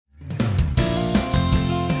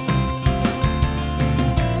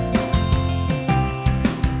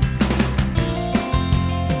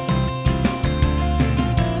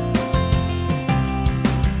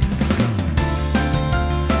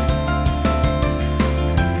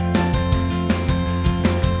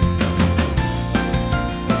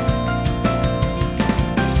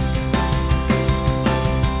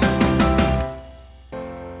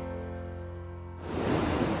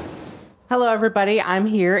Hello, everybody. I'm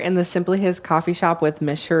here in the Simply His coffee shop with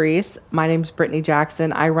Miss Charisse. My name's Brittany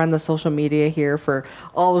Jackson. I run the social media here for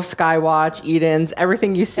all of Skywatch, Eden's.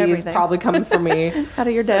 Everything you see is probably coming from me. Out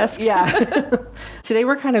of your desk. Yeah. Today,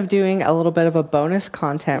 we're kind of doing a little bit of a bonus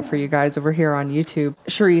content for you guys over here on YouTube.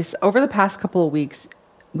 Charisse, over the past couple of weeks,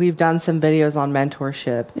 we've done some videos on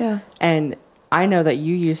mentorship. Yeah. And I know that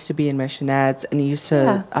you used to be in missionettes and you used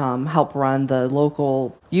to help run the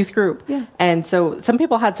local youth group. Yeah. And so some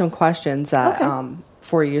people had some questions that,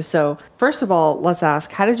 for you. So first of all, let's ask,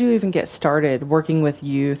 how did you even get started working with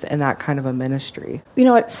youth in that kind of a ministry? You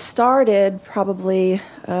know, it started probably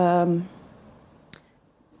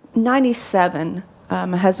 97.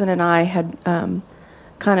 My husband and I had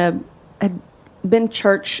had been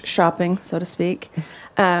church shopping, so to speak.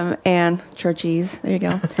 And churchies, there you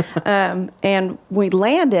go. And we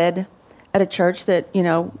landed at a church that,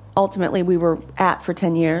 ultimately we were at for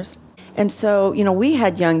 10 years. And so, we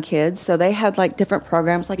had young kids, so they had like different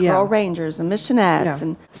programs like Rural Rangers and Missionettes. Yeah.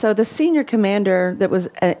 And so the senior commander that was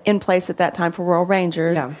in place at that time for Rural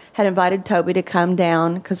Rangers had invited Toby to come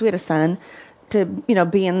down, because we had a son, to,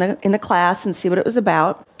 be in the class and see what it was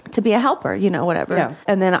about, to be a helper, whatever. Yeah.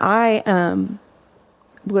 And then I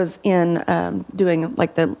was in doing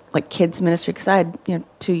like kids ministry, because I had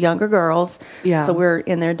 2 younger girls. Yeah. So we were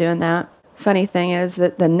in there doing that. Funny thing is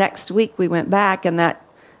that the next week we went back, and that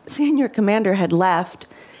senior commander had left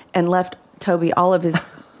Toby all of his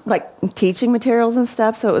teaching materials and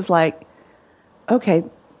stuff. So it was like, okay,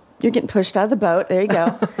 you're getting pushed out of the boat. There you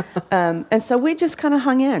go. And so we just kind of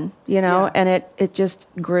hung in, and it just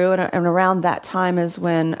grew. And around that time is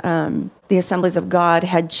when the Assemblies of God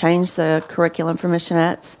had changed the curriculum for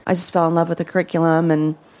missionettes. I just fell in love with the curriculum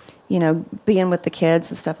and, being with the kids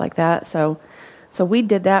and stuff like that. So we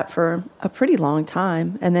did that for a pretty long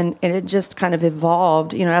time. And then it just kind of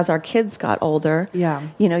evolved, as our kids got older. Yeah.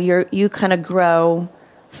 You kind of grow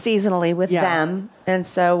seasonally with them. And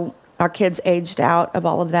so our kids aged out of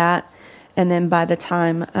all of that. And then by the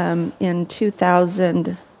time in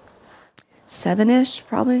 2007-ish,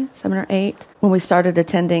 probably 7 or 8, when we started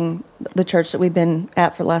attending the church that we've been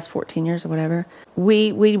at for the last 14 years or whatever,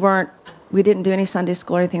 we didn't do any Sunday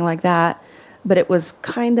school or anything like that, but it was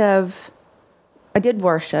kind of, I did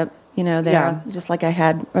worship, there, just like I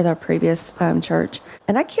had with our previous church.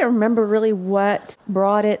 And I can't remember really what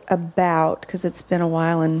brought it about, because it's been a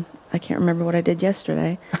while and I can't remember what I did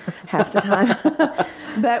yesterday half the time.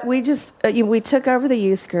 But we just, we took over the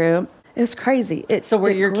youth group. It was crazy. So were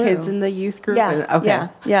your kids in the youth group? Yeah. Okay.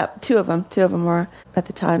 Yeah. 2 of them were at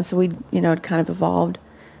the time. So we, it kind of evolved.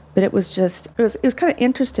 But it was kind of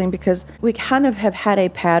interesting, because we kind of have had a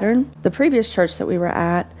pattern. The previous church that we were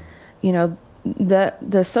at, the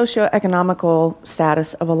socioeconomical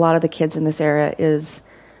status of a lot of the kids in this area is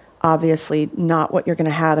obviously not what you're going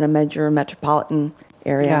to have in a major metropolitan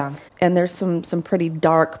area. Yeah. And there's some pretty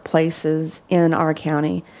dark places in our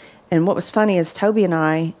county. And what was funny is Toby and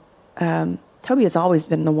I, Toby has always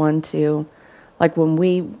been the one to, like when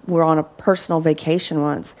we were on a personal vacation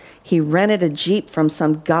once, he rented a Jeep from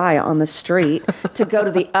some guy on the street to go to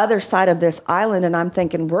the other side of this island. And I'm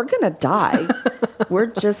thinking, we're going to die. We're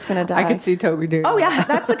just going to die. I can see Toby doing that. Yeah.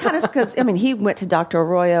 That's the kind of, because, he went to Dr.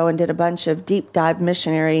 Arroyo and did a bunch of deep dive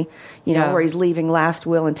missionary, where he's leaving last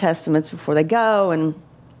will and testaments before they go. And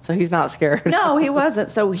so he's not scared. No, he wasn't.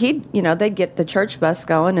 So they'd get the church bus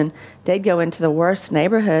going, and they'd go into the worst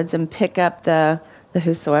neighborhoods and pick up the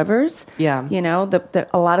whosoevers. Yeah.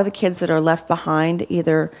 A lot of the kids that are left behind,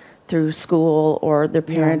 either through school or their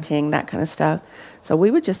parenting, that kind of stuff. So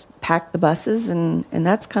we would just pack the buses, and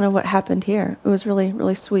that's kind of what happened here. It was really,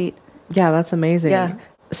 really sweet. Yeah, that's amazing. Yeah.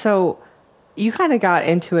 So you kind of got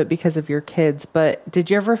into it because of your kids, but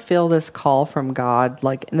did you ever feel this call from God,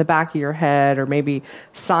 like in the back of your head, or maybe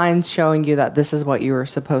signs showing you that this is what you were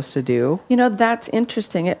supposed to do? That's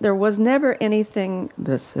interesting. There was never anything,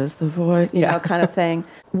 this is the voice, kind of thing.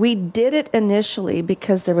 We did it initially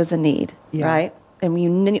because there was a need, right? And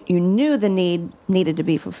you knew the need needed to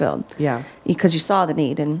be fulfilled. Yeah. Because you saw the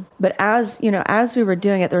need. But as we were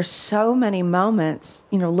doing it, there were so many moments,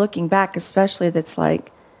 looking back especially, that's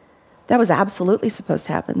like, that was absolutely supposed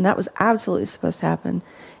to happen. That was absolutely supposed to happen,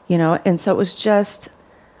 And so it was just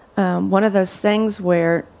one of those things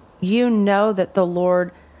where that the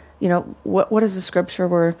Lord, what is the scripture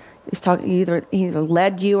where he's talking, either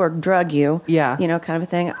led you or drug you, kind of a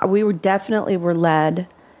thing. We were definitely led,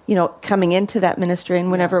 coming into that ministry,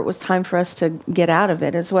 and whenever it was time for us to get out of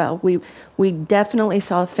it as well. We definitely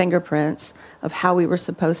saw fingerprints of how we were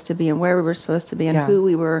supposed to be and where we were supposed to be and who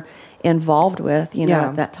we were involved with,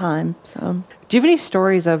 at that time. So, do you have any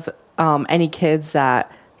stories of any kids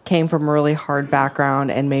that came from a really hard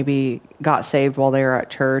background and maybe got saved while they were at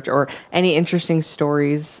church, or any interesting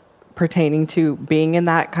stories pertaining to being in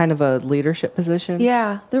that kind of a leadership position?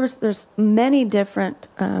 Yeah, there's many different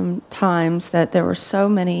times that there were so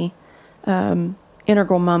many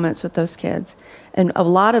integral moments with those kids. And a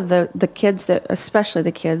lot of the kids that, especially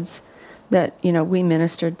the kids that, we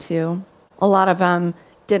ministered to, a lot of them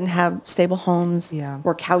didn't have stable homes,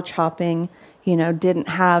 were couch hopping, didn't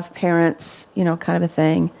have parents, kind of a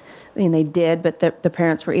thing. I mean, they did, but the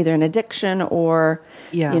parents were either in addiction or,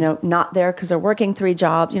 not there because they're working 3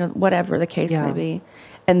 jobs, whatever the case may be.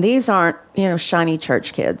 And these aren't, shiny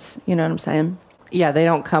church kids. You know what I'm saying? Yeah, they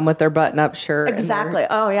don't come with their button-up shirt. Exactly.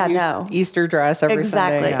 Oh, yeah, no. Easter dress every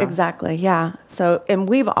Sunday. Exactly, yeah. So, and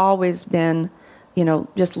we've always been,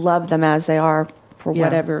 just love them as they are for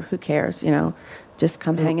whatever, who cares, just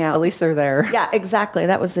come hang out. At least they're there. Yeah, exactly.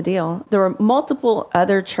 That was the deal. There were multiple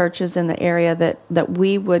other churches in the area that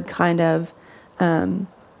we would kind of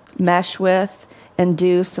mesh with and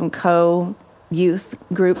do some co-youth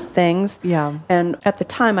group things. Yeah. And at the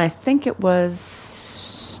time, I think it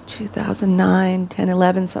was 2009, 10,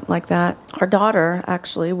 11, something like that. Our daughter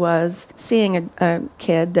actually was seeing a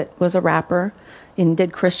kid that was a rapper and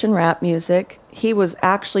did Christian rap music. He was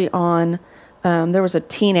actually on, there was a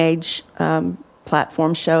teenage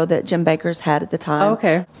platform show that Jim Baker's had at the time. Oh,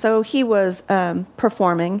 okay. So he was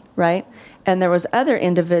performing, right? And there was other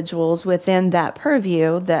individuals within that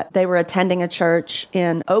purview that they were attending a church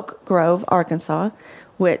in Oak Grove, Arkansas,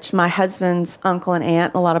 which my husband's uncle and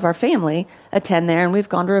aunt and a lot of our family attend there, and we've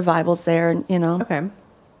gone to revivals there, Okay.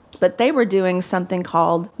 But they were doing something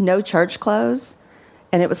called No Church Clothes,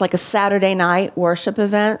 and it was like a Saturday night worship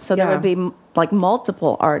event. So there would be like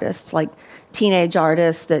multiple artists, like teenage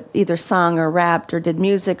artists that either sung or rapped or did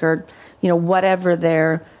music or, whatever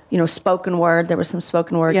their, spoken word. There was some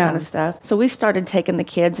spoken word kind of stuff. So we started taking the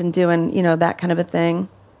kids and doing, that kind of a thing.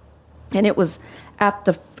 And it was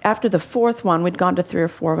after the fourth one, we'd gone to 3 or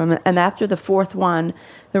 4 of them. And after the fourth one,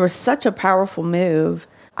 there was such a powerful move.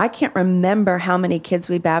 I can't remember how many kids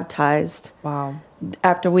we baptized. Wow.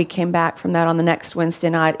 After we came back from that on the next Wednesday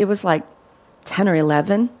night. It was like 10 or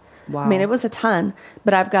 11. Wow. I mean, it was a ton.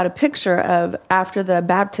 But I've got a picture of after the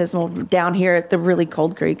baptismal down here at the really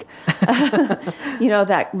cold creek.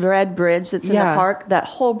 That red bridge that's in the park. That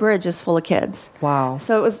whole bridge is full of kids. Wow.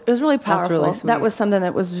 So it was really powerful. That's really sweet. That was something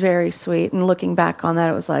that was very sweet. And looking back on that,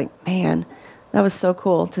 it was like, man, that was so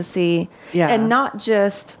cool to see. Yeah. And not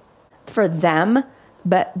just for them,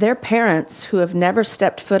 but their parents who have never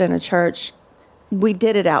stepped foot in a church. We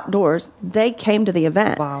did it outdoors. They came to the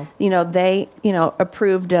event. Wow. They,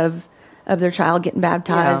 approved of their child getting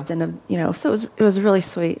baptized and, so it was really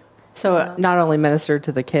sweet. So it not only ministered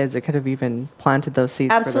to the kids, it could have even planted those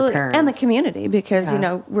seeds for their parents. And the community because,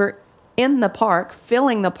 we're in the park,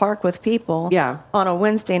 filling the park with people on a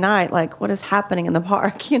Wednesday night. Like, what is happening in the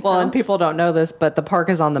park? Well, and people don't know this, but the park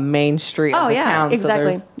is on the main street of the town.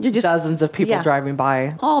 Exactly. So there's dozens of people driving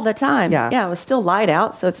by. All the time. Yeah. It was still light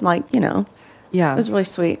out, so it's like, Yeah. It was really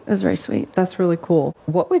sweet. It was very sweet. That's really cool.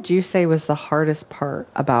 What would you say was the hardest part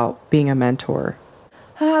about being a mentor?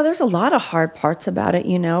 There's a lot of hard parts about it,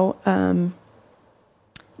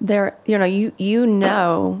 There,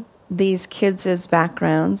 these kids'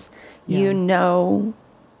 backgrounds. Yeah. You know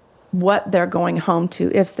what they're going home to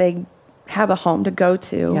if they have a home to go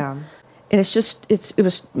to. Yeah. And it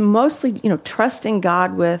was mostly, trusting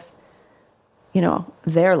God with,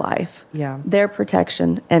 their life, their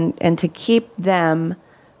protection, and to keep them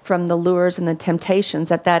from the lures and the temptations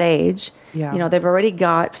at that age. Yeah. They've already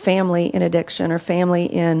got family in addiction or family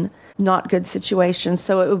in not good situations.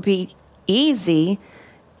 So it would be easy,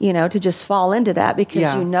 to just fall into that because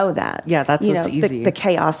that. Yeah, that's what's easy. The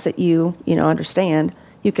chaos that you understand,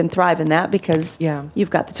 you can thrive in that because you've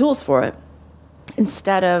got the tools for it.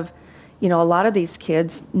 Instead of, a lot of these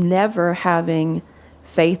kids never having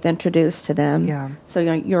faith introduced to them. Yeah. So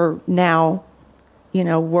you're now,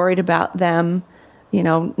 worried about them,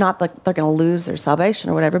 not like they're going to lose their salvation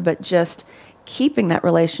or whatever, but just keeping that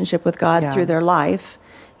relationship with God through their life,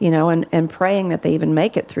 and praying that they even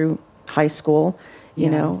make it through high school,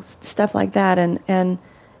 stuff like that. And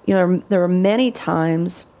there were many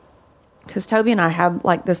times, because Toby and I have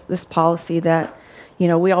like this policy that,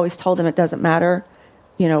 we always told them it doesn't matter,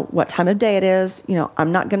 what time of day it is.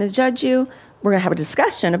 I'm not going to judge you. We're going to have a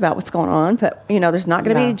discussion about what's going on, but, there's not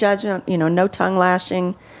going to be any judgment, no tongue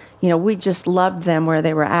lashing. We just loved them where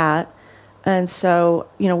they were at. And so,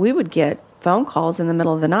 we would get phone calls in the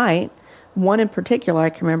middle of the night. One in particular,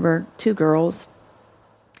 I can remember 2 girls.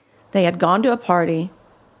 They had gone to a party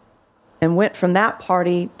and went from that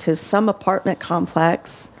party to some apartment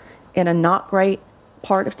complex in a not great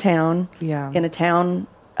part of town, in a town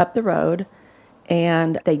up the road,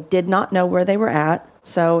 and they did not know where they were at.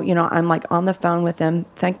 So, I'm like on the phone with them.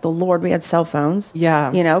 Thank the Lord we had cell phones. Yeah.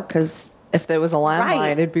 Because if there was a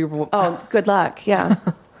landline, it'd be... Oh, good luck. Yeah.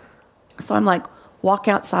 So I'm like, walk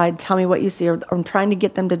outside, tell me what you see. Or I'm trying to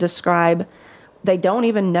get them to describe. They don't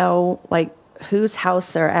even know, like, whose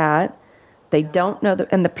house they're at. They don't know.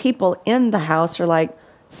 And the people in the house are, like,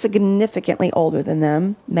 significantly older than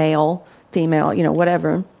them. Male, female,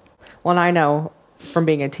 whatever. Well, and I know from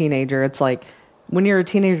being a teenager, it's like, when you're a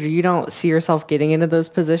teenager, you don't see yourself getting into those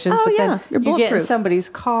positions. Oh, but yeah. then You're you get in bulletproof. somebody's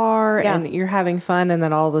car and you're having fun, and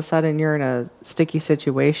then all of a sudden you're in a sticky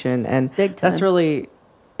situation. And Big time. that's really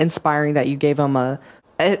inspiring that you gave them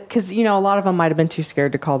because, a lot of them might have been too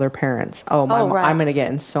scared to call their parents. I'm going to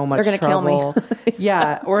get in so much They're trouble. They're going to kill me.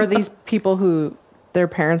 Yeah. Or these people who their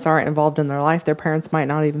parents aren't involved in their life, their parents might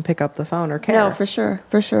not even pick up the phone or care. No, for sure.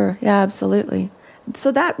 For sure. Yeah, absolutely.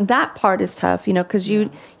 So that part is tough, because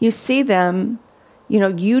you see them...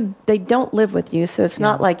 they don't live with you, so it's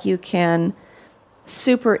not like you can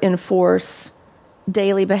super enforce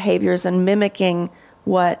daily behaviors and mimicking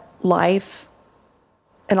what life,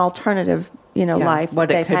 an alternative, life what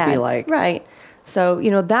it could had. be like. Right. So,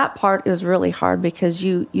 that part is really hard because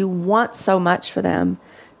you want so much for them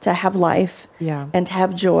to have life and to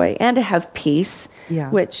have joy and to have peace,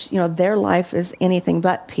 which, their life is anything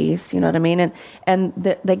but peace, you know what I mean? And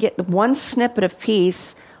they get one snippet of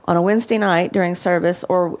peace on a Wednesday night during service,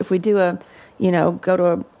 or if we do go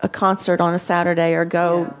to a concert on a Saturday, or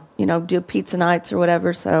go, do pizza nights or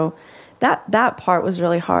whatever. So that part was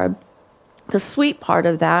really hard. The sweet part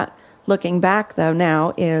of that, looking back though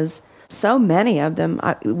now, is so many of them.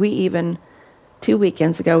 We even 2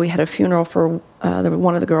 weekends ago we had a funeral for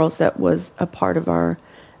one of the girls that was a part of our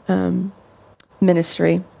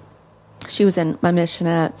ministry. She was in my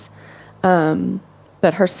missionettes,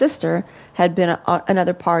 but her sister had been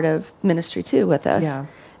another part of ministry too with us. Yeah.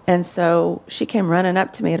 And so she came running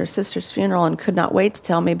up to me at her sister's funeral and could not wait to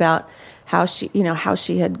tell me about how she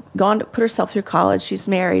had gone to put herself through college. She's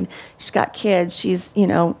married. She's got kids. She's,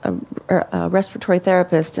 a respiratory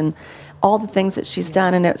therapist, and all the things that she's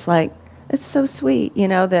done. And it's like, it's so sweet,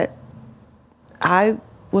 that I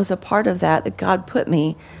was a part of that God put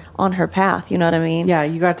me on her path. You know what I mean? Yeah.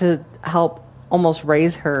 You got to help almost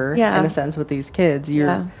raise her in a sense with these kids.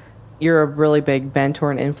 You're a really big mentor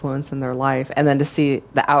and influence in their life, and then to see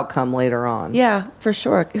the outcome later on. Yeah, for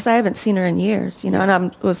sure. Because I haven't seen her in years, and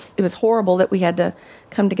it was horrible that we had to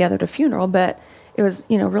come together at a funeral, but it was,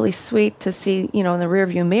 really sweet to see, in the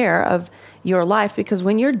rearview mirror of your life, because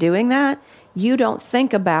when you're doing that, you don't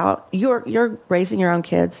think about, you're raising your own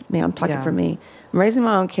kids. I'm talking for me. I'm raising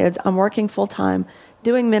my own kids. I'm working full time,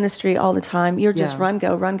 doing ministry all the time. You're just run,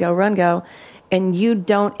 go, run, go, run, go. And you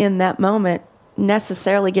don't, in that moment,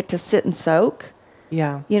 necessarily get to sit and soak.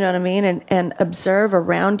 Yeah. You know what I mean? And observe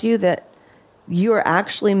around you that you are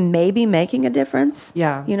actually maybe making a difference.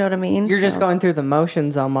 Yeah. You know what I mean? You're just going through the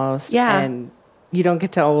motions almost. Yeah. And you don't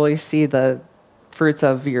get to always see the fruits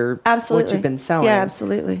of what you've been sowing. Yeah,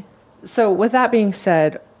 absolutely. So with that being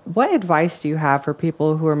said, what advice do you have for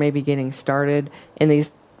people who are maybe getting started in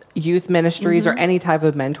these youth ministries or any type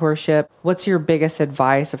of mentorship? What's your biggest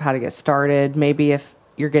advice of how to get started? Maybe if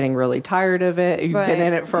you're getting really tired of it, you've been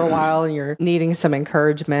in it for a while and you're needing some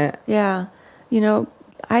encouragement. Yeah.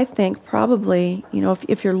 I think probably,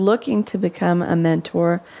 if you're looking to become a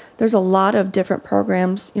mentor, there's a lot of different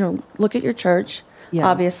programs. Look at your church. Yeah.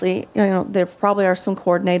 Obviously, there probably are some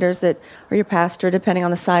coordinators that are your pastor, depending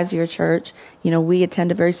on the size of your church. We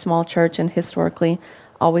attend a very small church and historically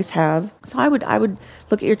always have. So I would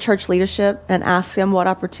look at your church leadership and ask them what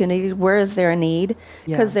opportunities, where is there a need?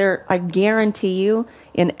 Because I guarantee you,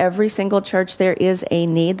 in every single church there is a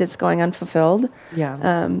need that's going unfulfilled.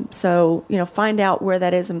 Yeah. So find out where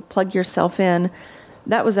that is and plug yourself in.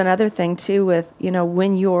 That was another thing too with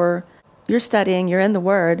when you're studying, you're in the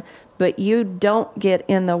Word, but you don't get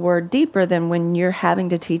in the Word deeper than when you're having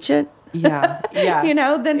to teach it. Yeah.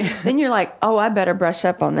 Yeah. Then you're like, oh, I better brush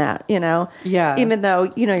up on that, Yeah. Even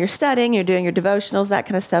though, you're studying, you're doing your devotionals, that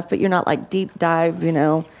kind of stuff, but you're not like deep dive,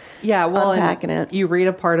 Yeah, well, unpacking it. You read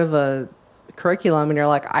a part of a curriculum and you're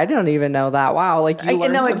like, I don't even know that. Wow. Like you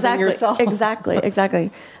learned something yourself. Exactly.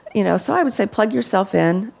 So I would say plug yourself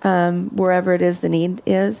in wherever it is the need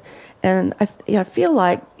is. And I feel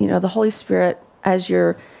like, the Holy Spirit, as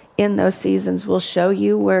you're in those seasons, will show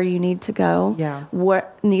you where you need to go,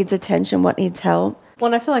 what needs attention, what needs help. Well,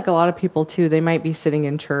 and I feel like a lot of people too, they might be sitting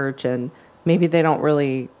in church and maybe they don't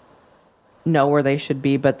really know where they should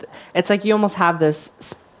be, but it's like you almost have this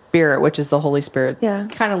spirit, which is the Holy Spirit,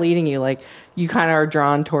 kind of leading you. Like you kind of are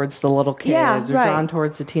drawn towards the little kids or right. drawn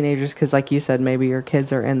towards the teenagers because, like you said, maybe your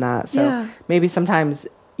kids are in that. So maybe sometimes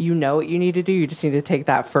you know what you need to do. You just need to take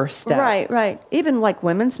that first step. Right. Even like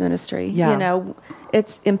women's ministry, you know,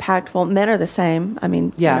 it's impactful. Men are the same. I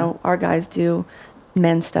mean, you know, our guys do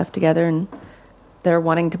men's stuff together, and they're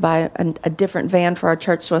wanting to buy a different van for our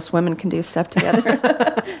church so us women can do stuff together.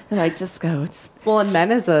 And I just go. Well, and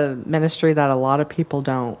men is a ministry that a lot of people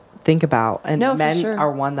don't think about. And men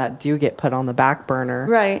are one that do get put on the back burner.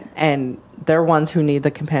 Right. And they're ones who need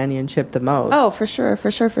the companionship the most. Oh, for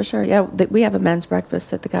sure. Yeah, we have a men's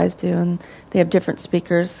breakfast that the guys do, and they have different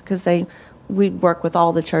speakers because we work with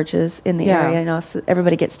all the churches in the area. You know, so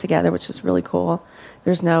everybody gets together, which is really cool.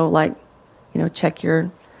 There's no, like, you know, check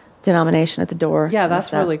your denomination at the door. Yeah,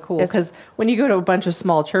 that's really cool because when you go to a bunch of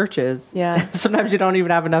small churches, sometimes you don't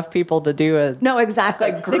even have enough people to do a group.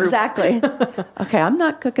 Exactly. Okay, I'm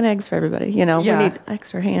not cooking eggs for everybody. You know, we need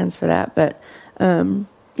extra hands for that. But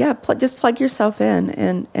just plug yourself in,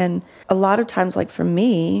 and a lot of times, like for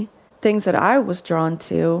me, things that I was drawn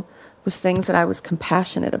to was things that I was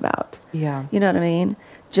compassionate about. Yeah, you know what I mean.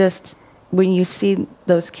 Just when you see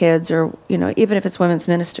those kids, or you know, even if it's women's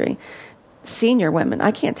ministry. Senior women, I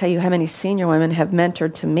can't tell you how many senior women have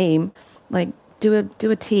mentored to me, like do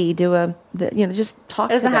a tea, just talk.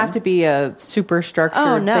 It doesn't have to be a super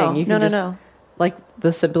structured thing. You can no. Like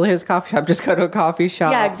the Sibelius coffee shop, just go to a coffee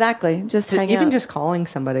shop. Yeah, exactly. Just hang out. Even just calling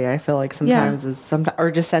somebody, I feel like sometimes is or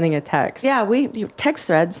just sending a text. Yeah, text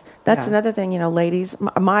threads. That's another thing. You know, ladies.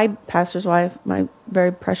 My pastor's wife, my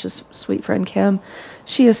very precious, sweet friend Kim,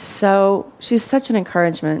 she's such an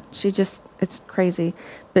encouragement. It's crazy.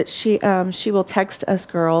 But she will text us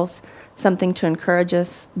girls something to encourage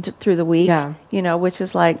us through the week, you know, which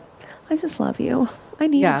is like, I just love you. I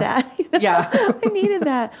needed that. You know? Yeah. I needed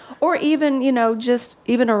that. Or even, you know, just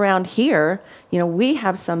even around here, you know, we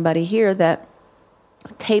have somebody here that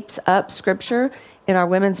tapes up scripture in our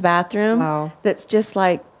women's bathroom. Wow. That's just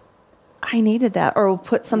like, I needed that. Or we'll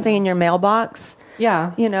put something in your mailbox.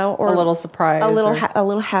 Yeah, you know, or a little surprise, a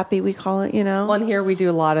little happy, we call it, you know. Well, and here we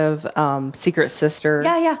do a lot of Secret Sister.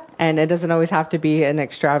 Yeah. And it doesn't always have to be an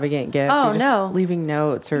extravagant gift. Oh, just no. Leaving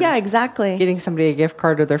notes or exactly. Getting somebody a gift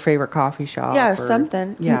card to their favorite coffee shop. Yeah, or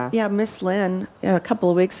something. Yeah, Miss Lynn, a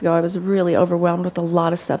couple of weeks ago, I was really overwhelmed with a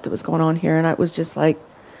lot of stuff that was going on here, and I was just like,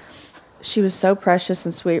 she was so precious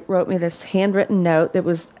and sweet, wrote me this handwritten note that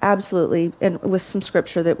was absolutely, and with some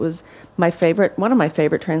scripture that was one of my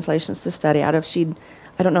favorite translations to study out of.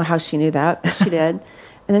 I don't know how she knew that, but she did. And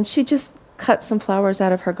then she just cut some flowers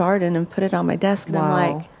out of her garden and put it on my desk. And I'm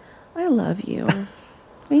like, I love you.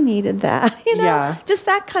 I needed that. You know, just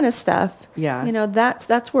that kind of stuff. Yeah. You know,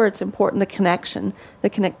 that's where it's important, the connection, the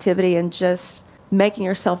connectivity, and just making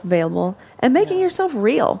yourself available and making yourself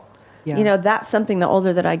real. Yeah. You know, that's something the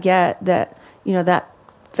older that I get, that, you know, that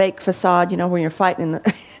fake facade, you know, when you're fighting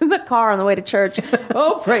in the car on the way to church.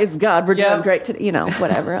 Oh, praise God, we're doing great today. You know,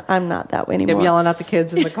 whatever. I'm not that way anymore. Him yelling at the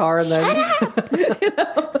kids in the car and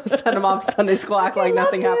then send them off Sunday school, act like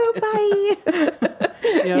nothing happened. Bye.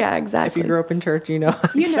 Yeah, exactly. If you grew up in church, you know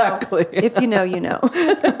exactly. If you know, you know.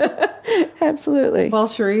 Absolutely. Well,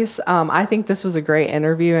 Charisse, I think this was a great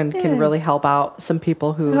interview and can really help out some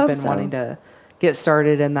people who have been wanting to get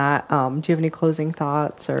started in that. Do you have any closing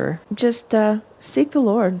thoughts, or just seek the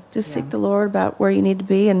Lord? Seek the Lord about where you need to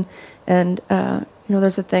be, and you know,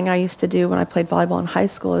 there's a thing I used to do when I played volleyball in high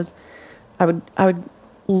school is I would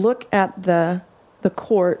look at the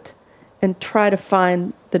court and try to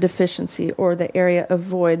find the deficiency or the area of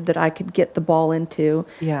void that I could get the ball into,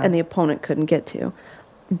 and the opponent couldn't get to.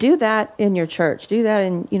 Do that in your church. Do that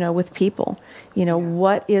in, you know, with people. You know,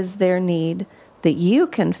 what is their need that you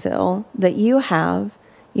can fill, that you have.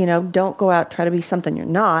 You know, don't go out, try to be something you're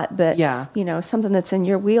not, but, you know, something that's in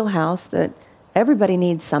your wheelhouse, that everybody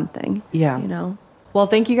needs something. Yeah. You know? Well,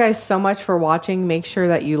 thank you guys so much for watching. Make sure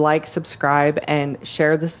that you like, subscribe, and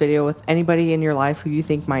share this video with anybody in your life who you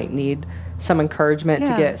think might need some encouragement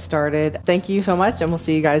to get started. Thank you so much, and we'll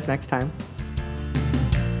see you guys next time.